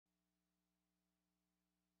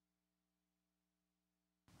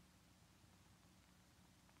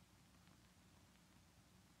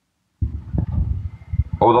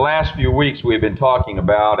Over the last few weeks, we've been talking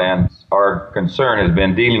about, and our concern has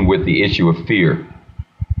been dealing with the issue of fear.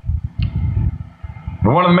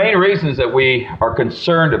 And one of the main reasons that we are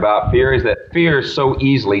concerned about fear is that fear so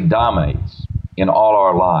easily dominates in all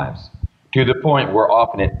our lives, to the point where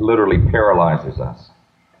often it literally paralyzes us.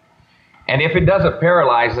 And if it doesn't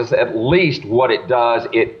paralyze us, at least what it does,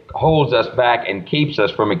 it holds us back and keeps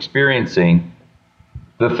us from experiencing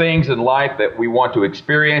the things in life that we want to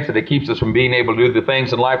experience, and it keeps us from being able to do the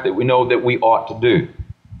things in life that we know that we ought to do.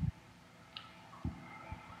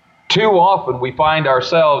 Too often we find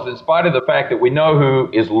ourselves, in spite of the fact that we know who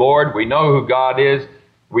is Lord, we know who God is,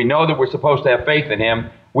 we know that we're supposed to have faith in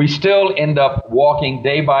Him, we still end up walking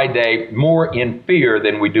day by day more in fear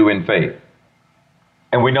than we do in faith.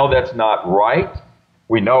 And we know that's not right.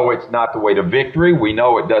 We know it's not the way to victory. We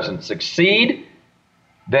know it doesn't succeed,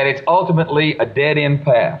 that it's ultimately a dead-end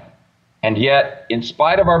path. And yet, in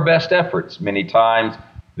spite of our best efforts, many times,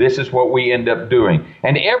 this is what we end up doing.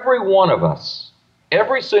 And every one of us,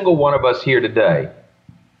 every single one of us here today,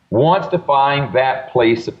 wants to find that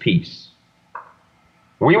place of peace.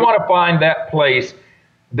 We want to find that place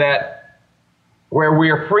where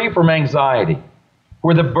we are free from anxiety,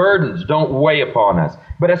 where the burdens don't weigh upon us,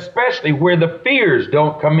 but especially where the fears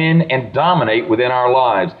don't come in and dominate within our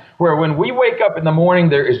lives, where when we wake up in the morning,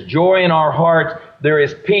 there is joy in our hearts, there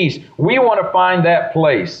is peace. We want to find that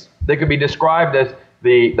place that could be described as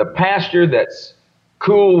the pasture that's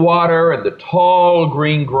cool water and the tall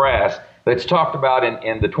green grass that's talked about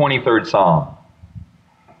in the 23rd Psalm.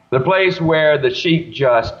 The place where the sheep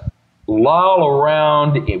just loll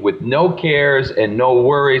around with no cares and no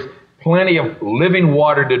worries, plenty of living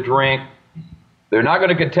water to drink. They're not going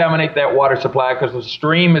to contaminate that water supply because the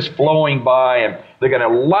stream is flowing by, and they're going to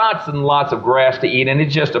have lots and lots of grass to eat, and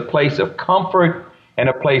it's just a place of comfort and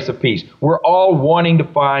a place of peace. We're all wanting to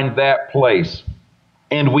find that place.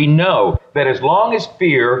 And we know that as long as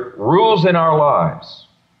fear rules in our lives,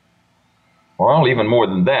 well, even more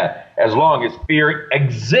than that, as long as fear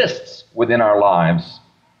exists within our lives,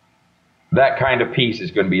 that kind of peace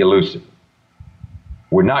is going to be elusive.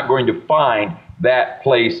 We're not going to find that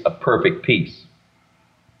place of perfect peace.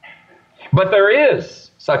 But there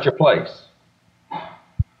is such a place.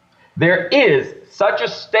 There is such a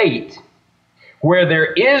state where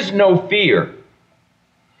there is no fear,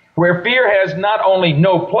 where fear has not only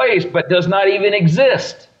no place, but does not even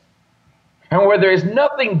exist, and where there is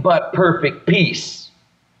nothing but perfect peace.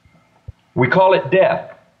 We call it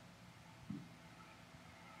death.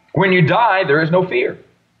 When you die, there is no fear.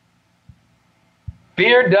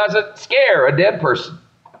 Fear doesn't scare a dead person.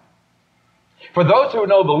 For those who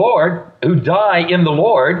know the Lord, who die in the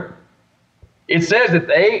Lord, it says that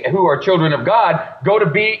they who are children of God go to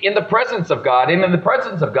be in the presence of God. And in the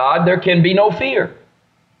presence of God, there can be no fear.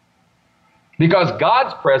 Because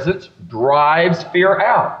God's presence drives fear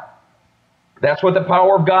out. That's what the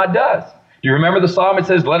power of God does. Do you remember the psalm? It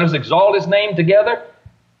says, "Let us exalt His name together.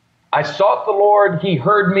 I sought the Lord, He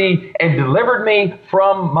heard me and delivered me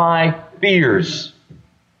from my fears."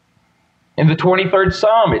 In the 23rd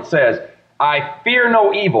Psalm, it says, "I fear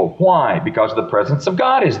no evil." Why? Because the presence of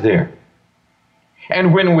God is there.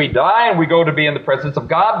 And when we die and we go to be in the presence of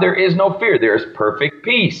God, there is no fear. There is perfect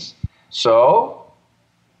peace. So,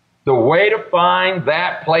 the way to find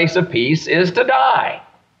that place of peace is to die.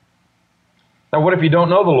 Now, what if you don't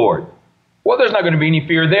know the Lord? Well, there's not going to be any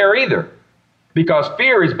fear there either, because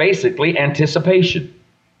fear is basically anticipation.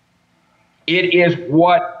 It is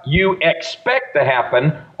what you expect to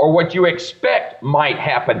happen or what you expect might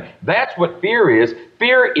happen. That's what fear is.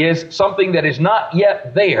 Fear is something that is not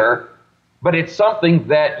yet there, but it's something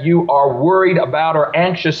that you are worried about or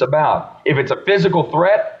anxious about. If it's a physical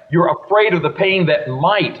threat, you're afraid of the pain that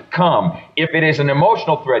might come. If it is an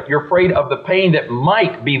emotional threat, you're afraid of the pain that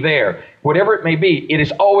might be there. Whatever it may be, it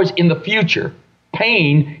is always in the future.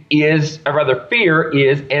 Pain is, or rather fear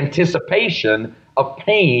is anticipation of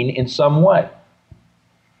pain in some way.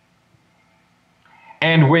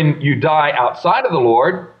 And when you die outside of the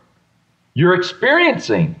Lord, you're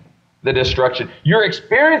experiencing the destruction. You're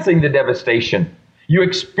experiencing the devastation. You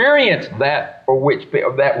experience that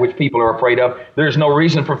which people are afraid of. There's no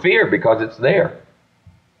reason for fear because it's there.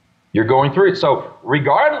 You're going through it. So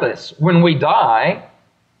regardless, when we die,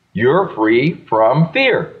 you're free from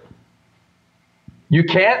fear. You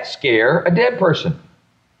can't scare a dead person.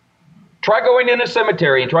 Try going in a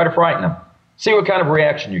cemetery and try to frighten them. See what kind of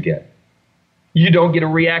reaction you get. You don't get a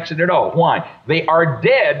reaction at all. Why? They are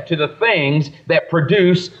dead to the things that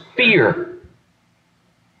produce fear.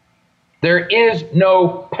 There is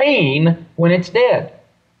no pain when it's dead.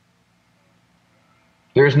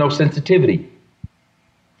 There is no sensitivity.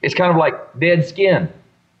 It's kind of like dead skin.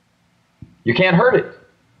 You can't hurt it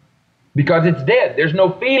because it's dead. There's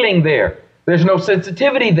no feeling there. There's no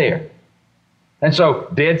sensitivity there. And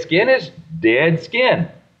so dead skin is dead skin.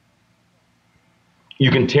 You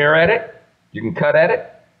can tear at it, you can cut at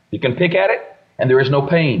it, you can pick at it, and there is no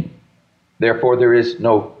pain. Therefore, there is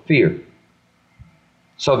no fear.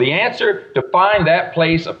 So the answer to find that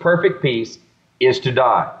place of perfect peace is to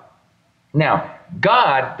die. Now,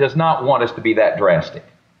 God does not want us to be that drastic.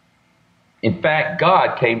 In fact,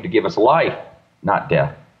 God came to give us life, not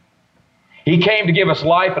death. He came to give us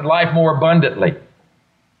life and life more abundantly.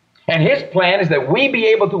 And His plan is that we be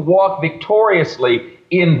able to walk victoriously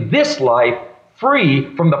in this life,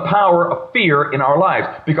 free from the power of fear in our lives.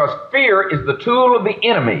 Because fear is the tool of the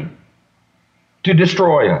enemy to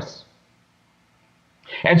destroy us.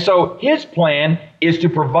 And so His plan is to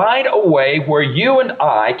provide a way where you and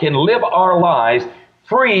I can live our lives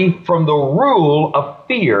free from the rule of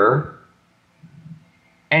fear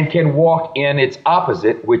and can walk in its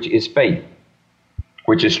opposite, which is faith,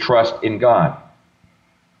 which is trust in God.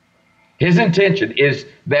 His intention is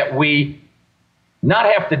that we not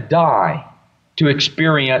have to die to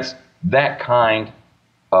experience that kind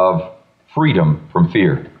of freedom from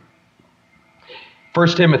fear. 1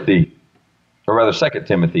 Timothy, or rather 2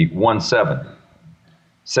 Timothy 1:7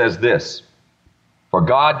 says this, "For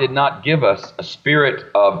God did not give us a spirit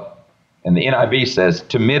of," and the NIV says,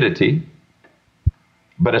 "timidity,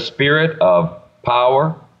 but a spirit of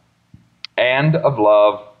power and of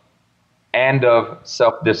love and of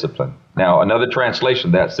self-discipline." Now, another translation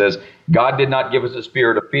of that says, "God did not give us a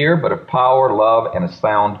spirit of fear, but of power, love, and a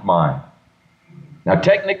sound mind." Now,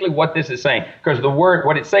 technically what this is saying, because the word,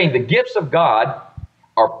 what it's saying, the gifts of God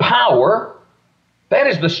are power. That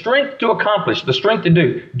is the strength to accomplish, the strength to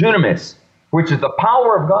do, dunamis, which is the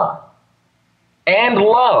power of God, and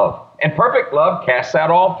love. And perfect love casts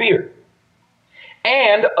out all fear.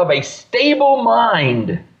 And of a stable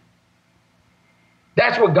mind.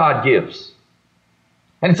 That's what God gives.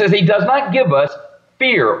 And it says He does not give us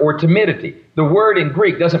fear or timidity. The word in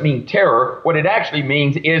Greek doesn't mean terror. What it actually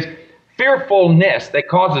means is fearfulness that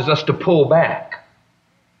causes us to pull back.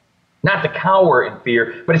 Not to cower in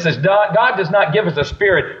fear, but it says God does not give us a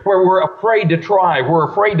spirit where we're afraid to try, we're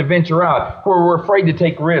afraid to venture out, where we're afraid to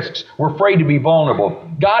take risks, we're afraid to be vulnerable.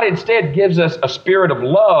 God instead gives us a spirit of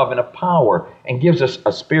love and of power and gives us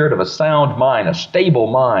a spirit of a sound mind, a stable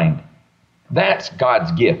mind. That's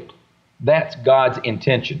God's gift. That's God's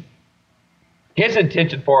intention. His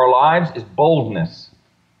intention for our lives is boldness.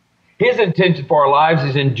 His intention for our lives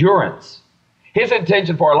is endurance. His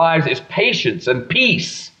intention for our lives is patience and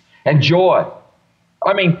peace and joy.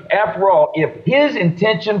 I mean, after all, if His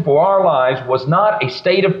intention for our lives was not a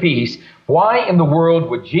state of peace, why in the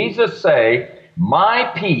world would Jesus say,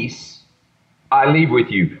 "My peace I leave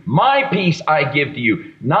with you. My peace I give to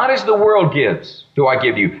you. Not as the world gives do I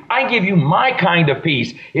give you. I give you my kind of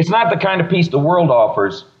peace." It's not the kind of peace the world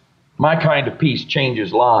offers. My kind of peace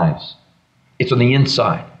changes lives. It's on the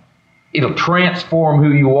inside. It'll transform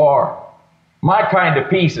who you are. My kind of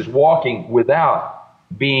peace is walking without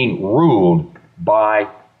being ruled by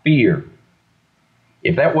fear.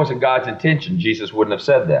 If that wasn't God's intention, Jesus wouldn't have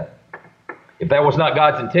said that. If that was not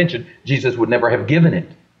God's intention, Jesus would never have given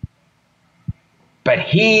it. But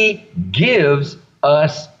He gives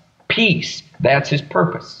us peace. That's His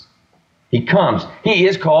purpose. He comes. He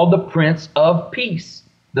is called the Prince of Peace,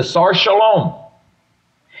 the Sar Shalom.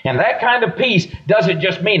 And that kind of peace doesn't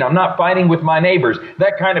just mean I'm not fighting with my neighbors.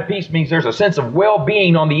 That kind of peace means there's a sense of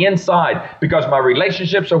well-being on the inside because my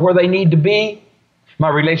relationships are where they need to be. My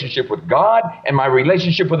relationship with God and my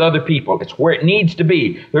relationship with other people. It's where it needs to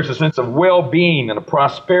be. There's a sense of well-being and a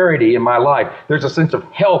prosperity in my life. There's a sense of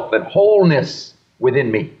health and wholeness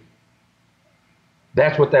within me.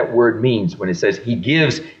 That's what that word means when it says He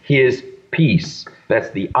gives His peace. That's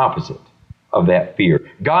the opposite of that fear.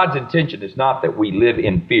 God's intention is not that we live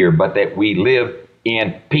in fear, but that we live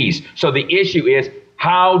in peace. So the issue is,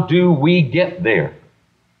 how do we get there?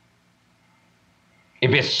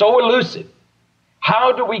 If it's so elusive,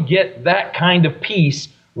 how do we get that kind of peace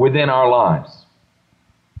within our lives?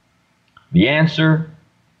 The answer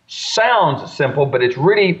sounds simple, but it's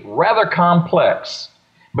really rather complex.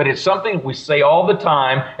 But it's something we say all the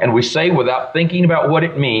time, and we say without thinking about what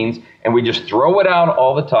it means, and we just throw it out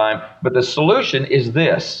all the time. But the solution is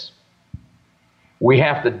this. We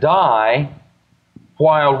have to die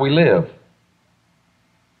while we live.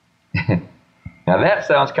 Now that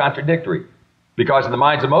sounds contradictory, because in the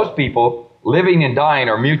minds of most people, living and dying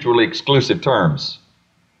are mutually exclusive terms.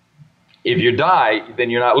 If you die, then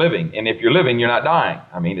you're not living. And if you're living, you're not dying.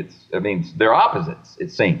 I mean, they're opposites,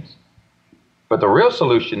 it seems. But the real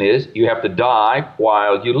solution is you have to die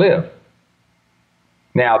while you live.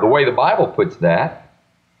 Now, the way the Bible puts that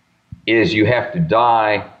is you have to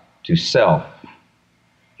die to self.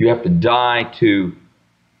 You have to die to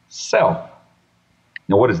self.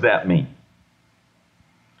 Now, what does that mean?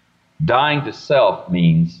 Dying to self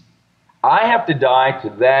means I have to die to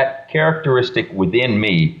that characteristic within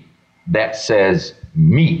me that says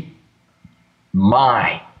me,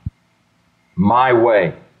 my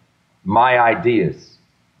way, my ideas,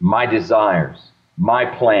 my desires, my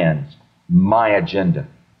plans, my agenda.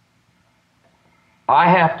 I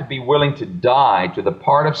have to be willing to die to the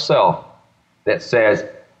part of self that says,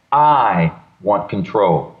 I want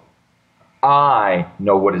control. I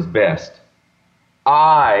know what is best.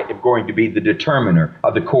 I am going to be the determiner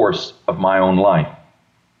of the course of my own life.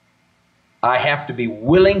 I have to be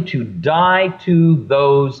willing to die to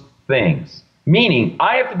those things. Meaning,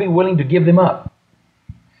 I have to be willing to give them up.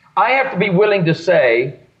 I have to be willing to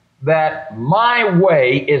say that my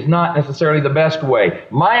way is not necessarily the best way.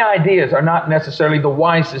 My ideas are not necessarily the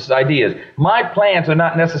wisest ideas. My plans are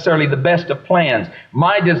not necessarily the best of plans.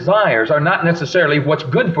 My desires are not necessarily what's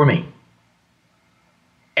good for me.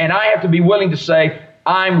 And I have to be willing to say,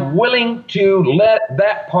 I'm willing to let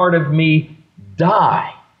that part of me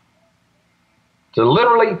die, to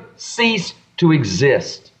literally cease to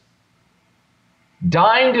exist.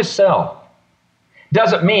 Dying to self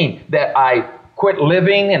doesn't mean that I quit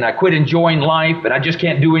living and I quit enjoying life and I just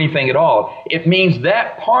can't do anything at all. It means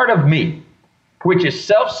that part of me, which is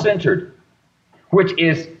self-centered, which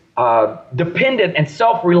is dependent and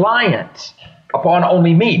self-reliant upon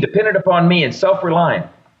only me, dependent upon me and self-reliant,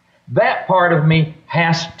 that part of me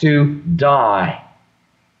has to die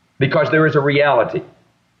because there is a reality.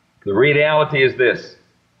 The reality is this: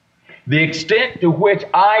 the extent to which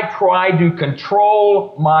I try to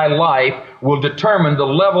control my life will determine the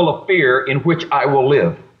level of fear in which I will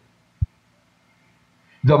live.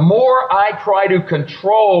 The more I try to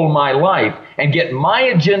control my life and get my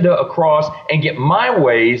agenda across and get my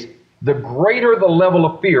ways, the greater the level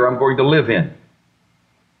of fear I'm going to live in.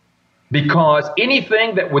 Because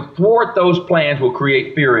anything that would thwart those plans will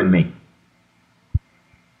create fear in me.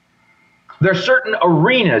 There are certain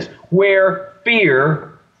arenas where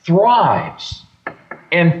fear thrives.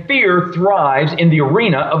 And fear thrives in the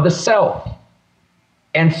arena of the self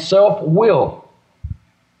and self-will.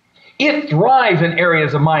 It thrives in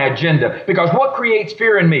areas of my agenda, because what creates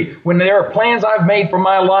fear in me? When there are plans I've made for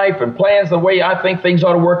my life and plans the way I think things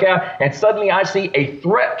ought to work out, and suddenly I see a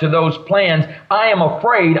threat to those plans, I am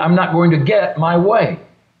afraid I'm not going to get my way.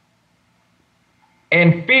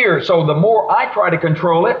 And fear, so the more I try to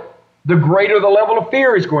control it, the greater the level of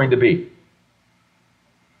fear is going to be.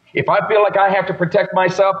 If I feel like I have to protect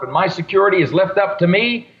myself and my security is left up to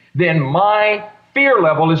me, then my fear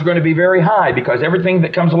level is going to be very high, because everything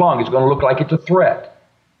that comes along is going to look like it's a threat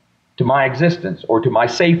to my existence or to my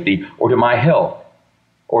safety or to my health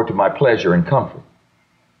or to my pleasure and comfort.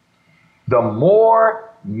 The more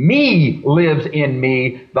me lives in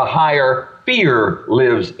me, the higher fear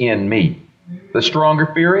lives in me. The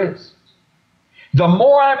stronger fear is. The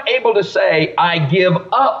more I'm able to say, I give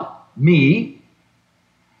up me,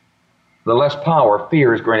 the less power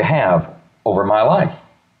fear is going to have over my life.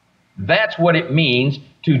 That's what it means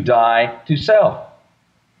to die to self.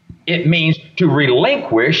 It means to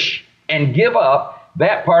relinquish and give up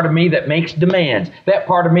that part of me that makes demands, that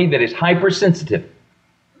part of me that is hypersensitive,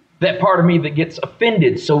 that part of me that gets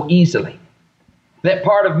offended so easily, that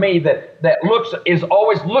part of me that is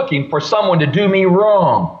always looking for someone to do me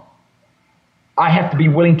wrong. I have to be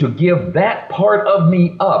willing to give that part of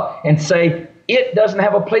me up and say, it doesn't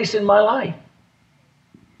have a place in my life,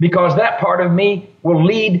 because that part of me will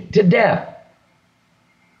lead to death.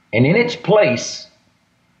 And in its place,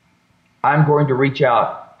 I'm going to reach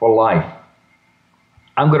out for life.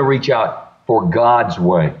 I'm going to reach out for God's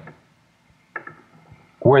way.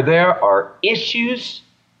 Where there are issues,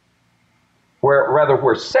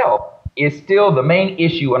 where self is still the main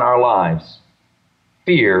issue in our lives,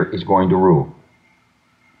 fear is going to rule.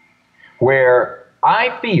 Where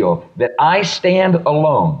I feel that I stand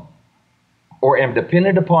alone or am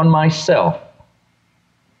dependent upon myself,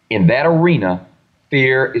 in that arena,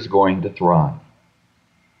 fear is going to thrive.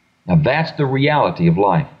 Now that's the reality of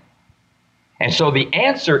life. And so the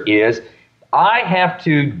answer is, I have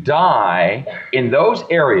to die in those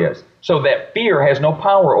areas so that fear has no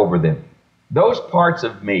power over them. Those parts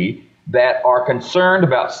of me that are concerned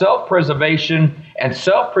about self-preservation and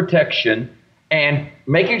self-protection and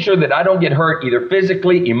making sure that I don't get hurt either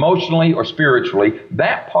physically, emotionally, or spiritually,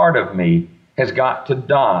 that part of me has got to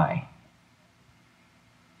die.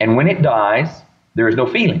 And when it dies, there is no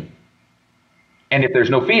feeling. And if there's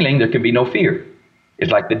no feeling, there can be no fear.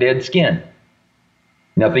 It's like the dead skin.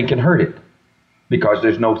 Nothing can hurt it because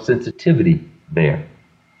there's no sensitivity there.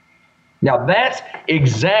 Now that's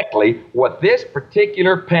exactly what this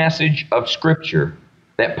particular passage of Scripture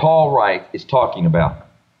that Paul writes is talking about.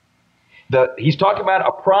 He's talking about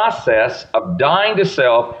a process of dying to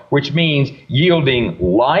self, which means yielding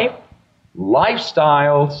life,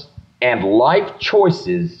 lifestyles, and life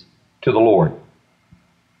choices to the Lord.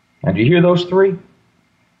 And do you hear those three?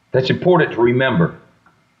 That's important to remember.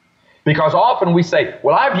 Because often we say,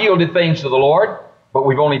 well, I've yielded things to the Lord, but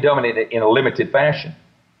we've only done it in a limited fashion.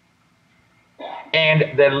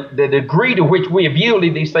 And the degree to which we have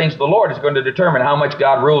yielded these things to the Lord is going to determine how much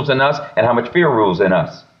God rules in us and how much fear rules in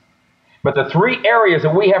us. But the three areas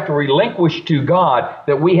that we have to relinquish to God,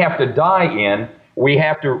 that we have to die in, we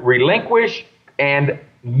have to relinquish and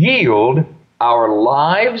yield our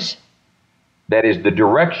lives, that is the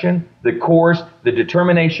direction, the course, the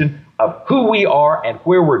determination of who we are and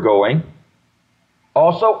where we're going.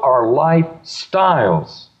 Also our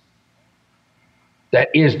lifestyles. That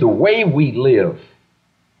is the way we live.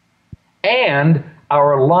 And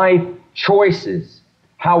our life choices.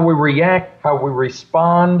 How we react, how we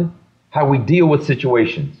respond, how we deal with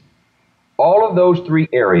situations. All of those three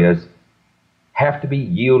areas have to be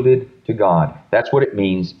yielded to God. That's what it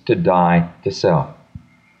means to die to self.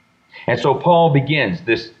 And so Paul begins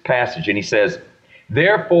this passage and he says,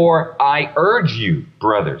 "Therefore I urge you,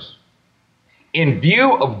 brothers, in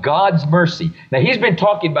view of God's mercy." Now he's been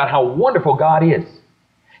talking about how wonderful God is.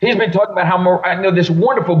 He's been talking about this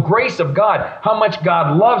wonderful grace of God, how much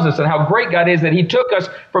God loves us and how great God is that He took us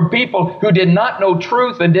from people who did not know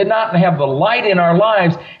truth and did not have the light in our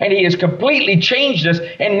lives, and He has completely changed us,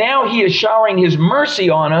 and now He is showering His mercy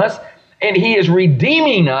on us, and He is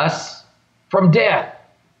redeeming us from death.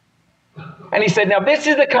 And he said, now this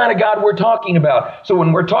is the kind of God we're talking about. So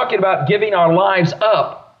when we're talking about giving our lives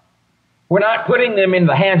up, we're not putting them in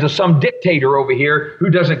the hands of some dictator over here who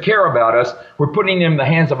doesn't care about us. We're putting them in the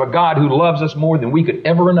hands of a God who loves us more than we could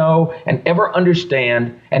ever know and ever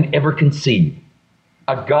understand and ever conceive.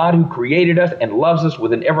 A God who created us and loves us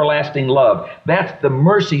with an everlasting love. That's the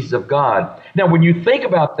mercies of God. Now, when you think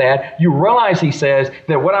about that, you realize he says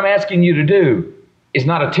that what I'm asking you to do is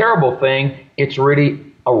not a terrible thing. It's really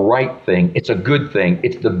a right thing. It's a good thing.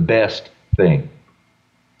 It's the best thing.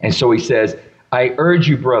 And so he says, I urge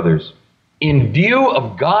you, brothers, in view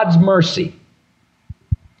of God's mercy,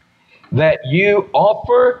 that you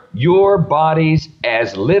offer your bodies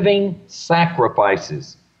as living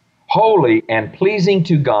sacrifices, holy and pleasing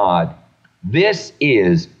to God. This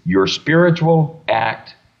is your spiritual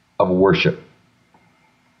act of worship.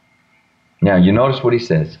 Now, you notice what he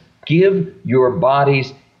says. Give your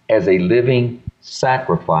bodies as a living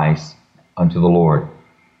sacrifice unto the Lord.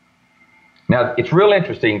 Now, it's real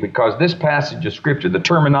interesting because this passage of Scripture, the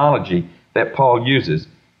terminology that Paul uses,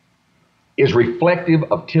 is reflective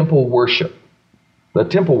of temple worship. The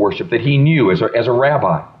temple worship that he knew as a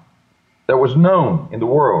rabbi, that was known in the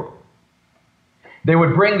world. They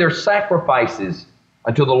would bring their sacrifices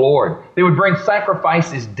unto the Lord. They would bring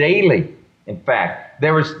sacrifices daily. In fact,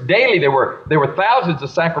 there were thousands of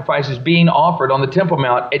sacrifices being offered on the Temple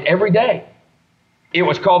Mount every day. It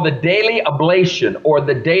was called the daily oblation or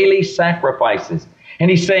the daily sacrifices. And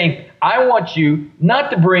he's saying, I want you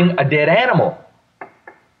not to bring a dead animal.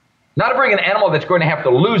 Not to bring an animal that's going to have to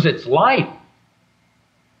lose its life.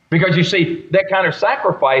 Because you see, that kind of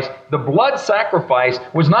sacrifice, the blood sacrifice,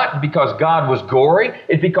 was not because God was gory.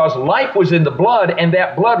 It's because life was in the blood, and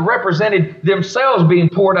that blood represented themselves being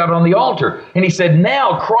poured out on the altar. And he said,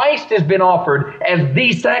 now Christ has been offered as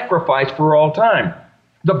the sacrifice for all time.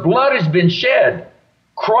 The blood has been shed.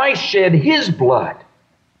 Christ shed His blood.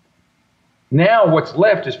 Now what's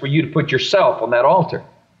left is for you to put yourself on that altar.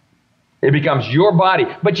 It becomes your body,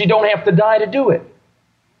 but you don't have to die to do it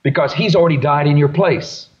because He's already died in your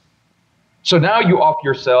place. So now you offer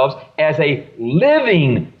yourselves as a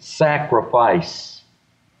living sacrifice.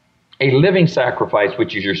 A living sacrifice,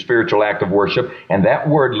 which is your spiritual act of worship. And that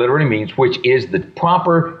word literally means which is the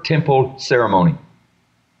proper temple ceremony.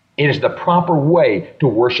 It is the proper way to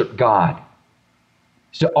worship God.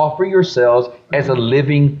 To offer yourselves as a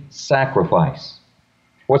living sacrifice.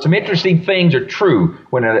 Well, some interesting things are true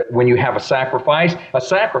when you have a sacrifice. A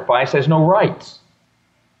sacrifice has no rights.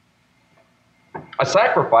 A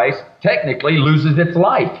sacrifice technically loses its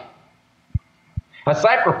life. A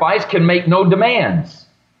sacrifice can make no demands.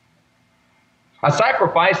 A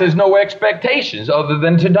sacrifice has no expectations other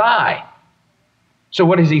than to die. So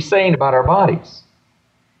what is he saying about our bodies?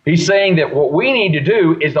 He's saying that what we need to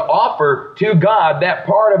do is to offer to God that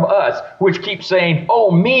part of us which keeps saying, oh,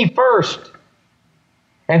 me first.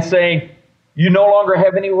 And saying, you no longer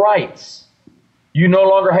have any rights. You no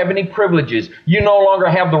longer have any privileges. You no longer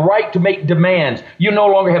have the right to make demands. You no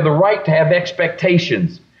longer have the right to have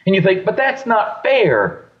expectations. And you think, but that's not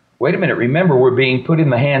fair. Wait a minute. Remember, we're being put in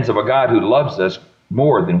the hands of a God who loves us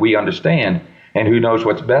more than we understand and who knows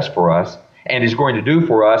what's best for us and is going to do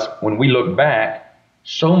for us, when we look back,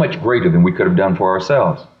 so much greater than we could have done for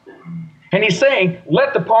ourselves. And he's saying,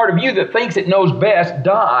 let the part of you that thinks it knows best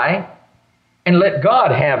die, and let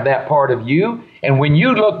God have that part of you. And when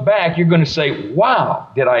you look back, you're going to say, wow,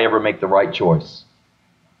 did I ever make the right choice?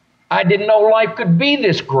 I didn't know life could be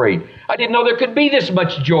this great. I didn't know there could be this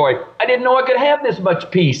much joy. I didn't know I could have this much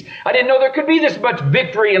peace. I didn't know there could be this much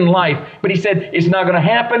victory in life. But he said, it's not going to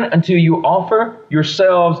happen until you offer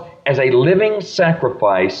yourselves as a living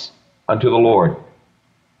sacrifice unto the Lord.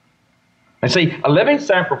 And see, a living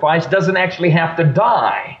sacrifice doesn't actually have to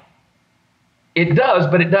die. It does,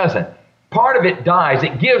 but it doesn't. Part of it dies.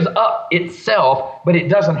 It gives up itself, but it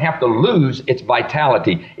doesn't have to lose its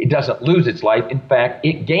vitality. It doesn't lose its life. In fact,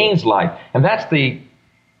 it gains life. And that's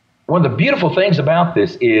one of the beautiful things about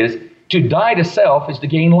this is to die to self is to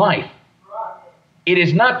gain life. It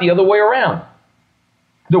is not the other way around.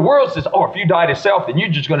 The world says, oh, if you die to self, then you're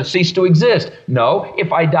just going to cease to exist. No,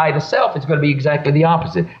 if I die to self, it's going to be exactly the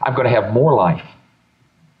opposite. I'm going to have more life.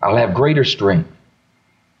 I'll have greater strength.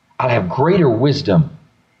 I'll have greater wisdom,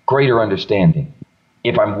 greater understanding,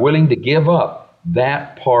 if I'm willing to give up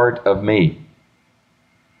that part of me.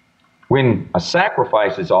 When a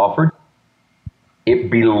sacrifice is offered, it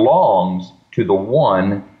belongs to the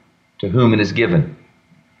one to whom it is given.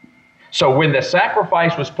 So when the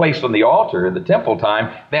sacrifice was placed on the altar in the temple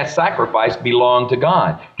time, that sacrifice belonged to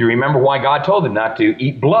God. Do you remember why God told them not to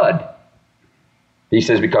eat blood? He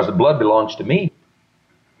says, because the blood belongs to me.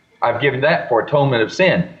 I've given that for atonement of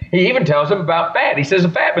sin. He even tells them about fat. He says the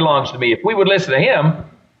fat belongs to me. If we would listen to him,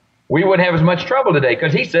 we wouldn't have as much trouble today,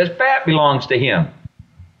 because he says fat belongs to him.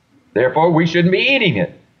 Therefore, we shouldn't be eating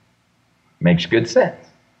it. Makes good sense.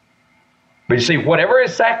 But you see, whatever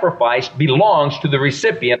is sacrificed belongs to the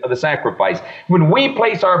recipient of the sacrifice. When we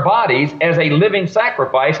place our bodies as a living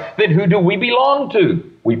sacrifice, then who do we belong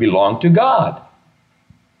to? We belong to God.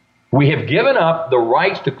 We have given up the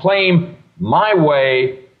rights to claim my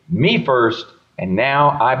way, me first, and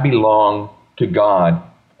now I belong to God,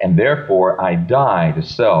 and therefore I die to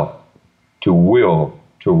self, to will,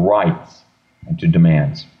 to rights, and to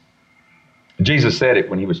demands. Jesus said it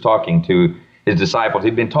when he was talking to his disciples.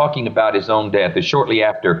 He'd been talking about his own death. And shortly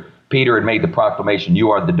after Peter had made the proclamation,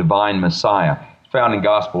 you are the divine Messiah, it's found in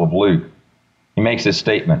Gospel of Luke. He makes this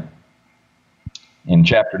statement in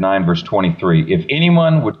chapter 9, verse 23. If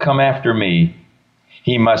anyone would come after me,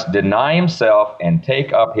 he must deny himself and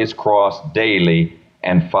take up his cross daily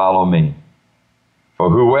and follow me. For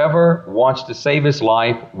whoever wants to save his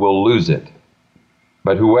life will lose it.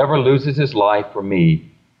 But whoever loses his life for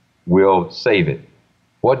me will save it.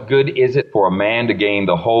 What good is it for a man to gain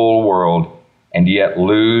the whole world and yet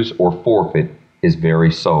lose or forfeit his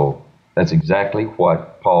very soul? That's exactly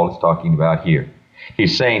what Paul is talking about here.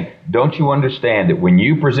 He's saying, don't you understand that when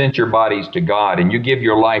you present your bodies to God and you give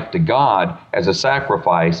your life to God as a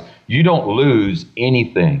sacrifice, you don't lose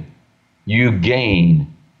anything. You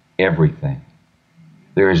gain everything.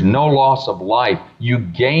 There is no loss of life. You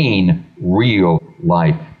gain real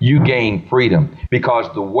life. You gain freedom,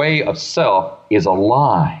 because the way of self is a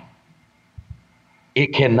lie.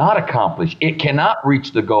 It cannot accomplish. It cannot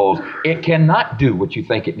reach the goals. It cannot do what you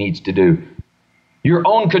think it needs to do. Your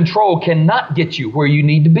own control cannot get you where you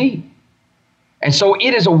need to be. And so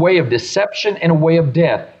it is a way of deception and a way of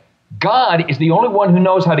death. God is the only one who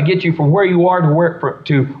knows how to get you from where you are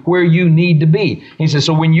to where you need to be. He says,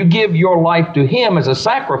 so when you give your life to him as a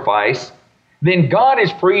sacrifice, then God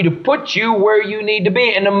is free to put you where you need to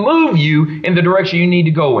be and to move you in the direction you need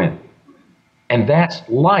to go in. And that's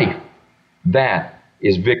life. That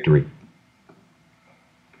is victory.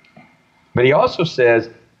 But he also says,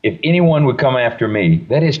 if anyone would come after me,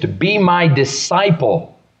 that is to be my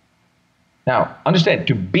disciple. Now, understand,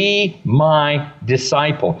 to be my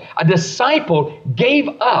disciple. A disciple gave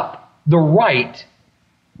up the right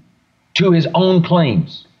to his own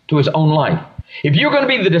claims, to his own life. If you're going to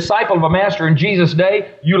be the disciple of a master in Jesus'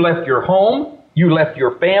 day, you left your home, you left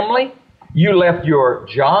your family, you left your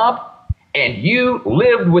job, and you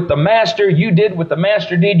lived with the master. You did what the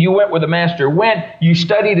master did. You went where the master went. You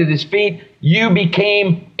studied at his feet. You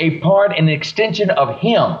became a part and an extension of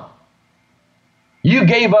him. You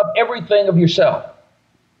gave up everything of yourself.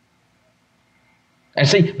 And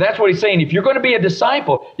see, that's what he's saying. If you're going to be a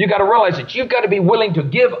disciple, you've got to realize that you've got to be willing to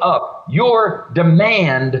give up your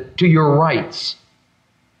demand to your rights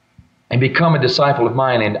and become a disciple of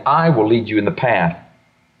mine, and I will lead you in the path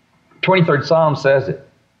 23rd Psalm says it.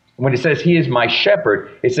 When it says he is my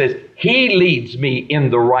shepherd, it says he leads me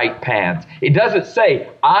in the right paths. It doesn't say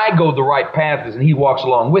I go the right paths and he walks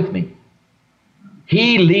along with me.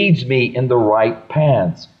 He leads me in the right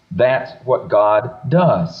paths. That's what God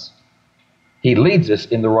does. He leads us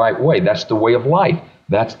in the right way. That's the way of life.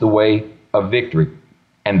 That's the way of victory.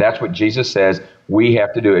 And that's what Jesus says we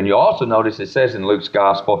have to do. And you also notice it says in Luke's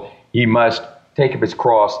gospel, he must take up his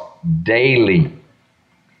cross daily.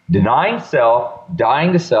 Denying self,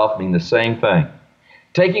 dying to self mean the same thing.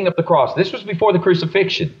 Taking up the cross. This was before the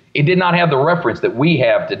crucifixion. It did not have the reference that we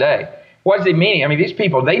have today. What does it mean? I mean, these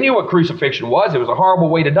people, they knew what crucifixion was. It was a horrible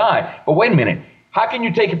way to die. But wait a minute. How can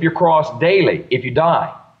you take up your cross daily if you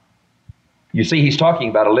die? You see, he's talking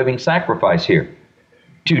about a living sacrifice here.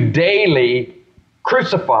 To daily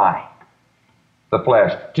crucify the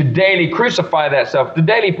flesh. To daily crucify that self. To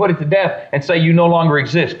daily put it to death and say you no longer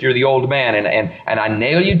exist. You're the old man. And I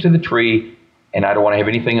nail you to the tree and I don't want to have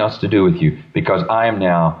anything else to do with you because I am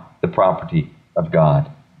now the property of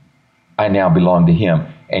God. I now belong to him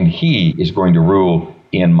and he is going to rule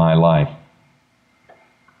in my life.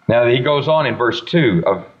 Now he goes on in verse 2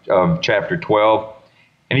 of chapter 12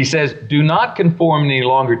 and he says, do not conform any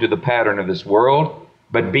longer to the pattern of this world,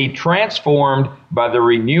 but be transformed by the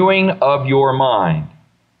renewing of your mind.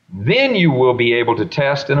 Then you will be able to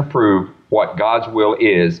test and approve what God's will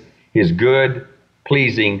is, his good,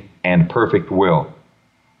 pleasing, and perfect will.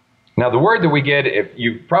 Now the word that we get, if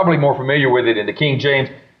you're probably more familiar with it in the King James,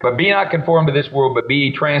 but be not conformed to this world, but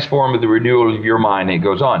be transformed with the renewal of your mind. And it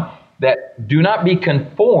goes on. That do not be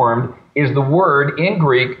conformed is the word in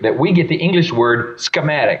Greek that we get the English word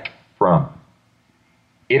schematic from.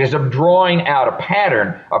 It is a drawing out a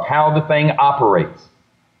pattern of how the thing operates.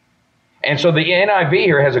 And so the NIV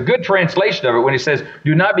here has a good translation of it when it says,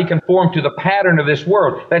 do not be conformed to the pattern of this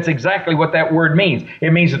world. That's exactly what that word means.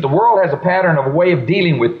 It means that the world has a pattern of a way of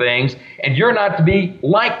dealing with things, and you're not to be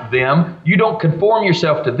like them. You don't conform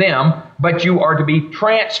yourself to them, but you are to be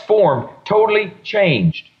transformed, totally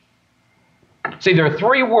changed. See, there are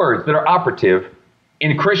three words that are operative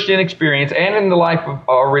in Christian experience and in the life of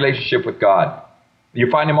our relationship with God.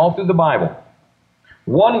 You find them all through the Bible.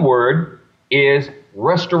 One word is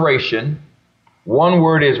restoration. One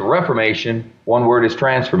word is reformation. One word is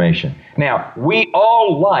transformation. Now, we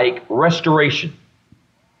all like restoration.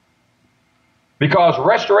 Because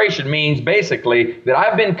restoration means basically that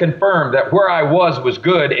I've been confirmed that where I was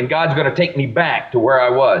good and God's going to take me back to where I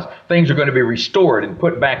was. Things are going to be restored and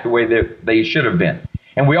put back the way that they should have been.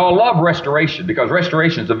 And we all love restoration because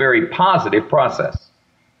restoration is a very positive process.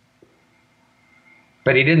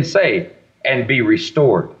 But he didn't say, and be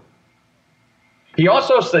restored. He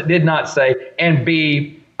also did not say, and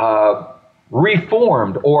be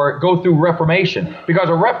reformed or go through reformation. Because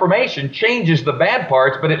a reformation changes the bad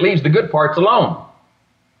parts, but it leaves the good parts alone.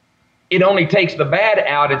 It only takes the bad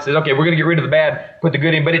out and says, okay, we're going to get rid of the bad, put the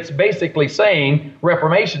good in. But it's basically saying,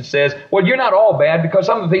 reformation says, well, you're not all bad because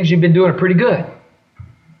some of the things you've been doing are pretty good.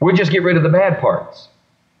 We'll just get rid of the bad parts.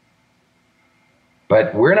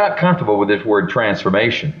 But we're not comfortable with this word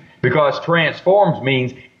transformation because transforms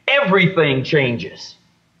means everything changes.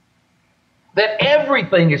 That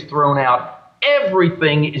everything is thrown out.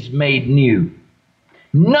 Everything is made new.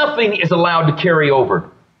 Nothing is allowed to carry over.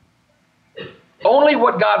 Only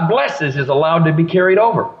what God blesses is allowed to be carried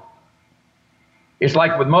over. It's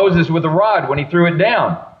like with Moses with the rod when he threw it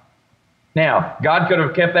down. Now, God could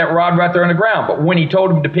have kept that rod right there on the ground, but when he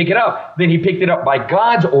told him to pick it up, then he picked it up by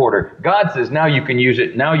God's order. God says, now you can use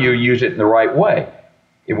it. Now you use it in the right way.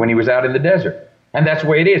 When he was out in the desert. And that's the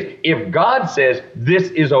way it is. If God says this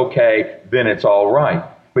is okay, then it's all right.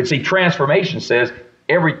 But see, transformation says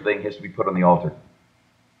everything has to be put on the altar.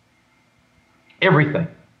 Everything.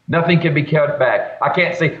 Nothing can be cut back. I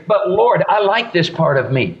can't say, but Lord, I like this part of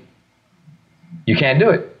me. You can't do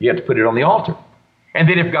it. You have to put it on the altar. And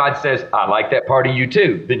then if God says, I like that part of you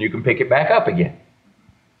too, then you can pick it back up again.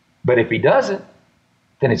 But if he doesn't,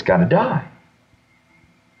 then it's got to die.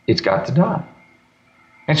 It's got to die.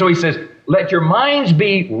 And so he says, let your minds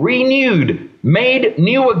be renewed, made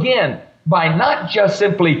new again, by not just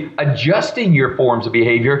simply adjusting your forms of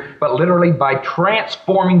behavior, but literally by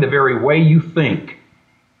transforming the very way you think.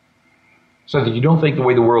 So that you don't think the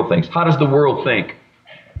way the world thinks. How does the world think?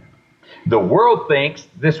 The world thinks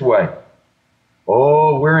this way.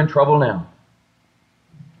 Oh, we're in trouble now.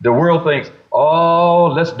 The world thinks,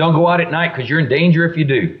 oh, don't go out at night because you're in danger if you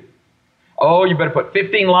do. Oh, you better put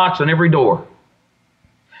 15 locks on every door.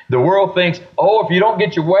 The world thinks, oh, if you don't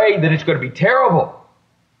get your way, then it's going to be terrible.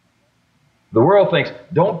 The world thinks,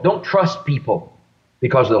 don't trust people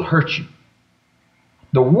because they'll hurt you.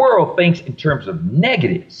 The world thinks in terms of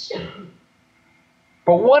negatives.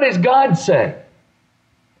 But what does God say?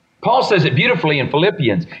 Paul says it beautifully in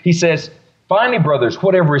Philippians. He says, finally, brothers,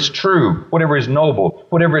 whatever is true, whatever is noble,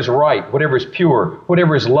 whatever is right, whatever is pure,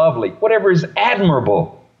 whatever is lovely, whatever is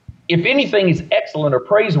admirable, if anything is excellent or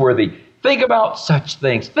praiseworthy, think about such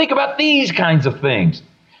things. Think about these kinds of things.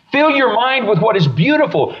 Fill your mind with what is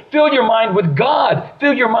beautiful. Fill your mind with God.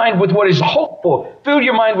 Fill your mind with what is hopeful. Fill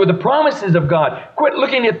your mind with the promises of God. Quit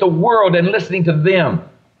looking at the world and listening to them.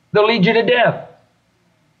 They'll lead you to death.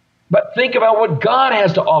 But think about what God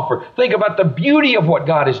has to offer. Think about the beauty of what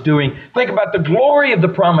God is doing. Think about the glory of the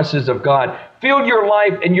promises of God. Fill your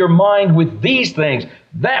life and your mind with these things.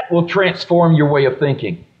 That will transform your way of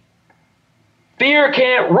thinking. Fear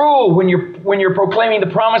can't rule when you're proclaiming the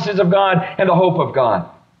promises of God and the hope of God,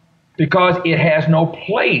 because it has no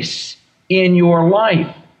place in your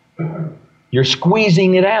life. You're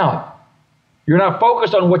squeezing it out. You're not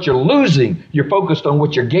focused on what you're losing. You're focused on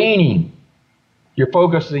what you're gaining. You're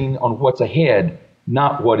focusing on what's ahead,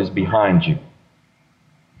 not what is behind you.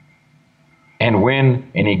 And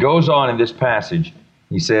he goes on in this passage,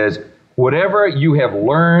 he says, whatever you have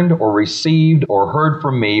learned or received or heard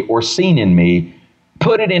from me or seen in me,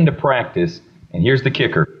 put it into practice. And here's the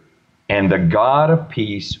kicker. And the God of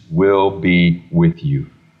peace will be with you.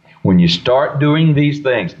 When you start doing these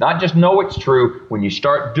things, not just know it's true, when you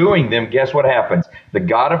start doing them, guess what happens? The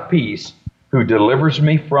God of peace, who delivers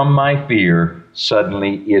me from my fear,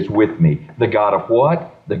 suddenly is with me. The God of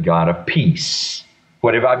what? The God of peace.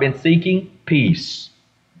 What have I been seeking? Peace.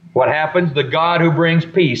 What happens? The God who brings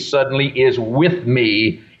peace suddenly is with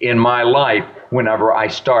me in my life whenever I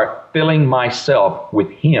start filling myself with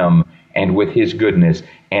Him and with His goodness,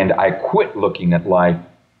 and I quit looking at life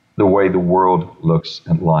the way the world looks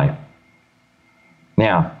at life.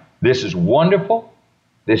 Now, this is wonderful.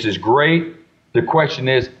 This is great. The question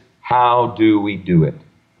is, how do we do it?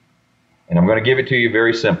 And I'm going to give it to you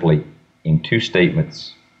very simply in 2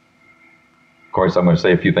 statements. Of course, I'm going to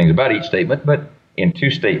say a few things about each statement, but in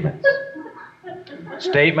 2 statements.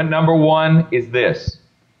 Statement number 1 is this.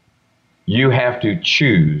 You have to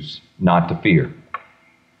choose not to fear.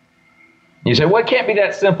 You say, well, it can't be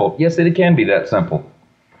that simple. Yes, it can be that simple.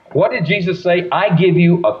 What did Jesus say? I give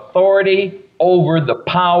you authority over the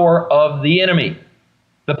power of the enemy.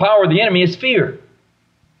 The power of the enemy is fear.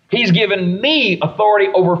 He's given me authority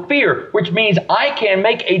over fear, which means I can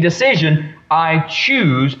make a decision. I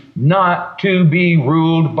choose not to be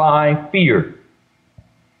ruled by fear.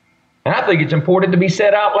 And I think it's important to be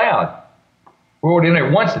said out loud. We wrote in there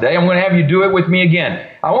once today. I'm going to have you do it with me again.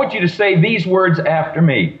 I want you to say these words after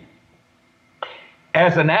me.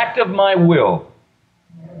 As an act of my will,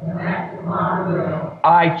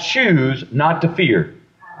 I choose not to fear.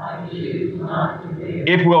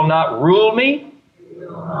 It will not rule me.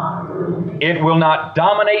 It will not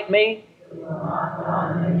dominate me.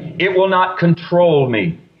 It will not control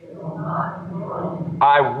me.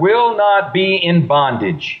 I will not be in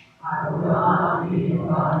bondage.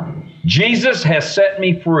 Jesus has set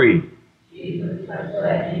me free.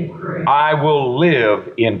 I will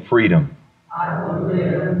live in freedom.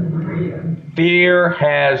 Fear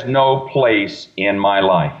has no place in my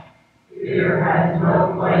life.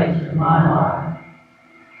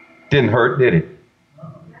 Didn't hurt, did it?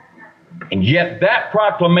 And yet that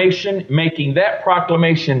proclamation, making that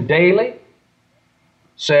proclamation daily,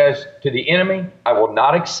 says to the enemy, I will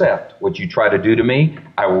not accept what you try to do to me.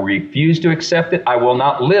 I will refuse to accept it. I will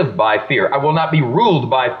not live by fear. I will not be ruled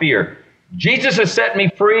by fear. Jesus has set me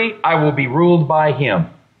free. I will be ruled by Him.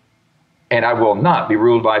 And I will not be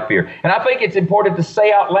ruled by fear. And I think it's important to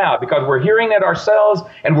say out loud, because we're hearing it ourselves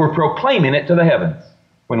and we're proclaiming it to the heavens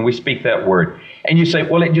when we speak that word. And you say,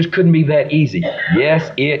 well, it just couldn't be that easy. Yes,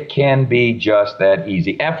 it can be just that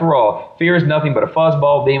easy. After all, fear is nothing but a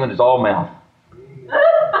fuzzball demon that's all mouth.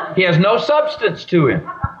 He has no substance to him.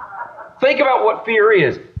 Think about what fear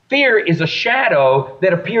is. Fear is a shadow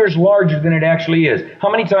that appears larger than it actually is. How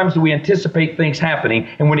many times do we anticipate things happening,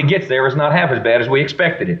 and when it gets there, it's not half as bad as we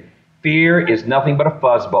expected it? Fear is nothing but a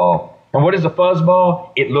fuzzball. And what is a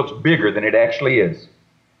fuzzball? It looks bigger than it actually is.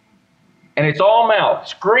 And it's all mouth,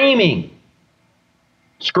 screaming.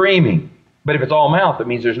 But if it's all mouth, it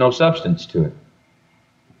means there's no substance to it.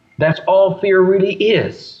 That's all fear really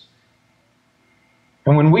is.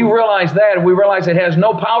 And when we realize that, we realize it has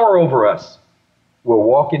no power over us, we'll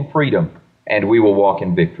walk in freedom and we will walk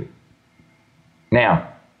in victory.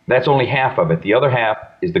 Now, that's only half of it. The other half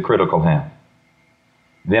is the critical half.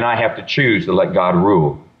 Then I have to choose to let God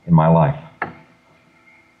rule in my life.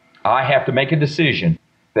 I have to make a decision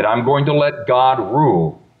that I'm going to let God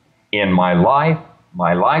rule in my life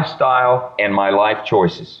my lifestyle, and my life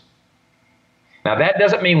choices. Now, that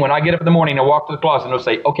doesn't mean when I get up in the morning and walk to the closet and I'll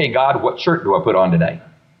say, okay, God, what shirt do I put on today?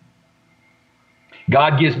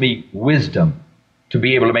 God gives me wisdom to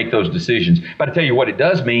be able to make those decisions. But I tell you what it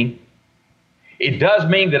does mean. It does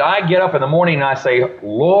mean that I get up in the morning and I say,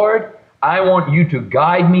 Lord, I want you to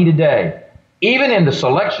guide me today, even in the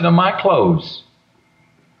selection of my clothes.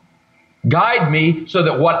 Guide me so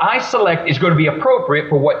that what I select is going to be appropriate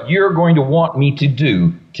for what you're going to want me to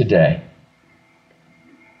do today.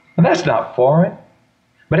 And that's not foreign,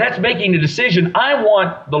 but that's making a decision. I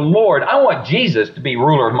want the Lord, I want Jesus to be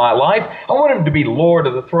ruler of my life. I want Him to be Lord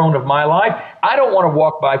of the throne of my life. I don't want to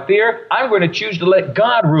walk by fear. I'm going to choose to let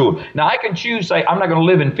God rule. Now, I can choose, say, I'm not going to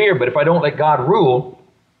live in fear, but if I don't let God rule,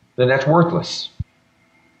 then that's worthless.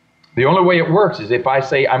 The only way it works is if I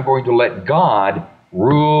say I'm going to let God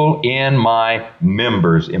rule in my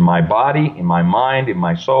members, in my body, in my mind, in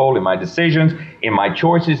my soul, in my decisions, in my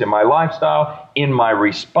choices, in my lifestyle, in my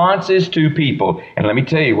responses to people. And let me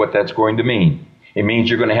tell you what that's going to mean. It means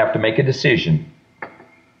you're going to have to make a decision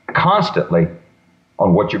constantly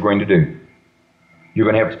on what you're going to do. You're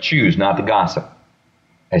going to have to choose not to gossip,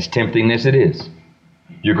 as tempting as it is.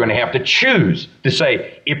 You're going to have to choose to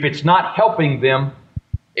say, if it's not helping them,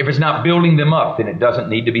 if it's not building them up, then it doesn't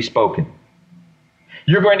need to be spoken.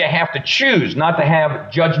 You're going to have to choose not to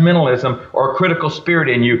have judgmentalism or a critical spirit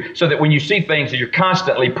in you so that when you see things that you're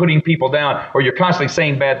constantly putting people down or you're constantly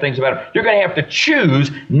saying bad things about them, you're going to have to choose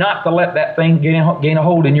not to let that thing gain a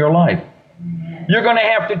hold in your life. You're going to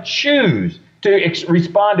have to choose to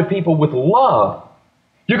respond to people with love.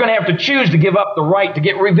 You're going to have to choose to give up the right to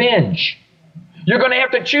get revenge. You're going to have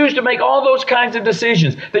to choose to make all those kinds of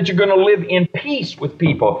decisions, that you're going to live in peace with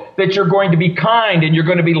people, that you're going to be kind and you're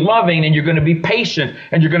going to be loving and you're going to be patient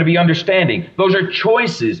and you're going to be understanding. Those are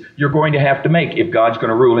choices you're going to have to make if God's going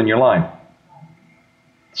to rule in your life.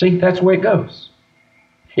 See, that's the way it goes.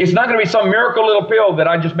 It's not going to be some miracle little pill that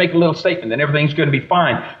I just make a little statement and everything's going to be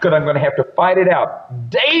fine, because I'm going to have to fight it out.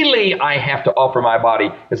 Daily I have to offer my body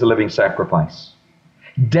as a living sacrifice.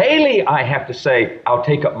 Daily I have to say, I'll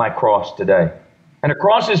take up my cross today. And a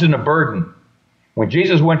cross isn't a burden. When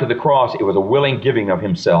Jesus went to the cross, it was a willing giving of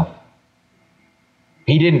Himself.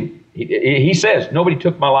 He says, nobody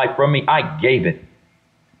took my life from me, I gave it.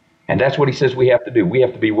 And that's what He says we have to do. We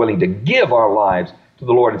have to be willing to give our lives to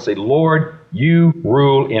the Lord and say, Lord, you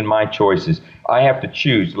rule in my choices. I have to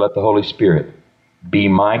choose to let the Holy Spirit be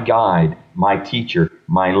my guide, my teacher,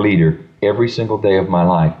 my leader every single day of my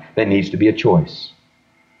life. That needs to be a choice.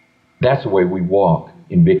 That's the way we walk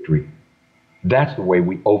in victory. That's the way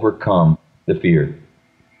we overcome the fear.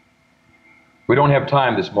 We don't have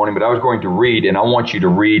time this morning, but I was going to read, and I want you to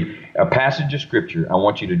read a passage of Scripture. I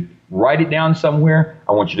want you to write it down somewhere.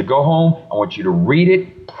 I want you to go home. I want you to read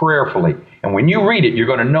it prayerfully. And when you read it, you're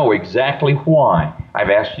going to know exactly why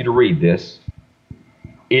I've asked you to read this.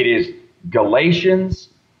 It is Galatians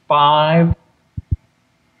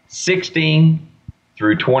 5:16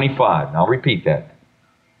 through 25. And I'll repeat that.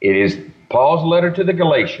 It is Paul's letter to the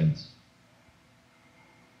Galatians,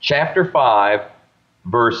 chapter 5,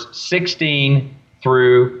 verse 16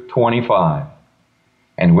 through 25.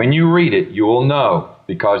 And when you read it, you will know,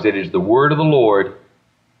 because it is the word of the Lord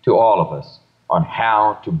to all of us on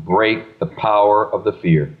how to break the power of the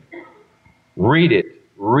fear. Read it,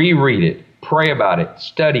 reread it, pray about it,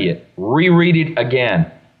 study it, reread it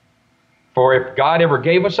again. For if God ever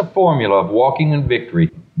gave us a formula of walking in victory,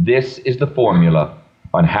 this is the formula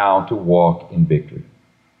on how to walk in victory.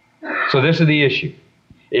 So this is the issue.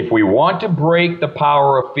 If we want to break the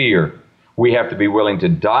power of fear, we have to be willing to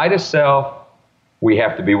die to self, we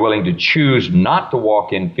have to be willing to choose not to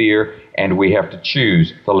walk in fear, and we have to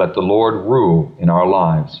choose to let the Lord rule in our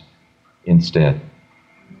lives instead.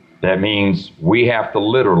 That means we have to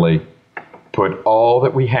literally put all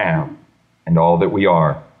that we have and all that we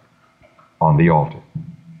are on the altar.